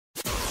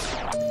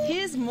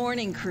His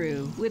morning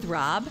crew with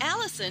Rob,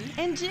 Allison,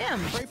 and Jim.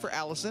 Pray for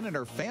Allison and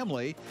her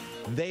family.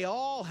 They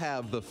all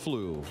have the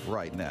flu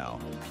right now.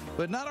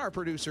 But not our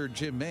producer,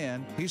 Jim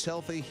Mann. He's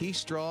healthy, he's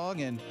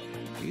strong, and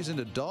he's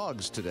into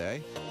dogs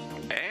today.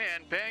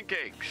 And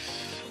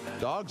pancakes.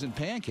 Dogs and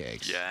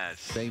pancakes.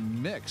 Yes. They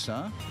mix,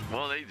 huh?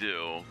 Well, they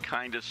do.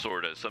 Kind of,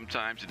 sort of.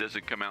 Sometimes it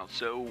doesn't come out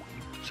so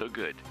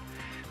good.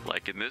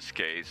 Like in this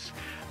case,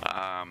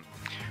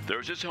 there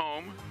was this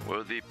home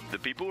where the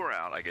people were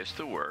out, I guess,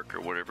 to work or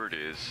whatever it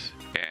is,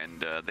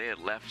 and they had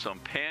left some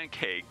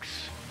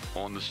pancakes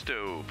on the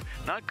stove.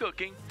 Not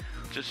cooking,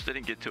 just they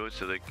didn't get to it,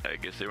 so I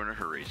guess they were in a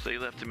hurry. So they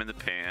left them in the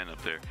pan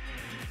up there.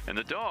 And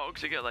the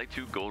dogs, they got like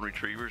 2 golden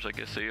retrievers, I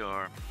guess they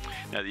are.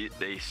 Now,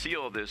 they see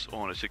all this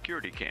on a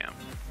security cam,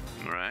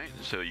 right?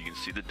 So you can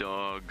see the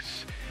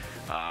dogs.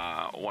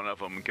 One of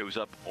them goes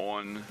up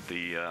on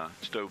the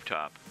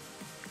stovetop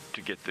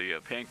to get the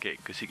pancake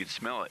because he could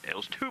smell it. It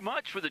was too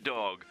much for the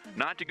dog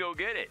not to go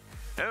get it.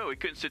 No, he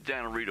couldn't sit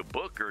down and read a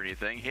book or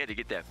anything. He had to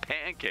get that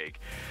pancake.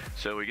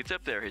 So he gets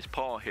up there, his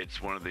paw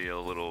hits one of the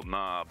little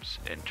knobs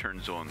and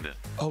turns on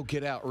the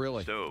get out,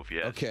 really? stove.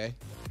 Yes. Okay.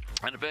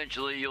 And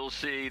eventually you'll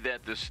see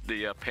that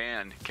the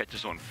pan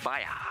catches on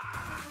fire,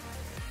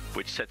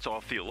 which sets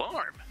off the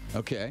alarm.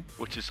 Okay.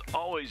 Which is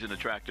always an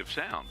attractive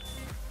sound.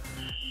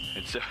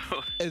 And so...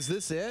 Is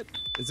this it?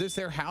 Is this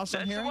their house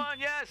I'm hearing? That's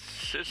the one,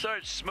 yes. It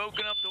starts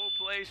smoking up the whole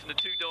place, and the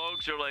 2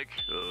 dogs are like,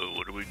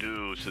 what do we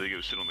do? So they go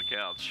sit on the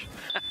couch.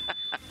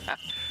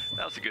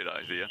 That was a good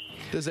idea.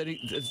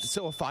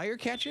 So a fire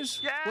catches?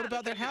 Yeah. What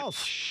about their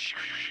house?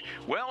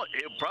 Well,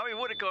 it probably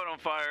would have caught on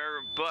fire,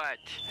 but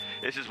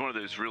this is one of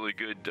those really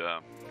good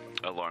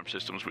alarm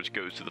systems which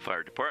goes to the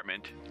fire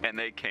department, and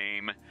they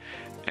came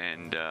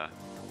and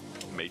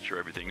made sure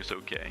everything is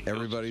okay.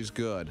 Everybody's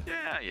good.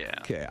 Yeah.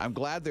 Okay, I'm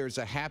glad there's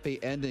a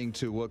happy ending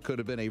to what could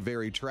have been a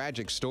very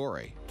tragic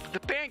story. The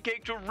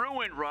pancakes were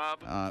ruined, Rob.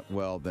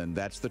 Well, then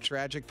that's the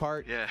tragic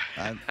part. Yeah.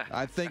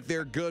 I think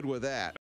they're good with that.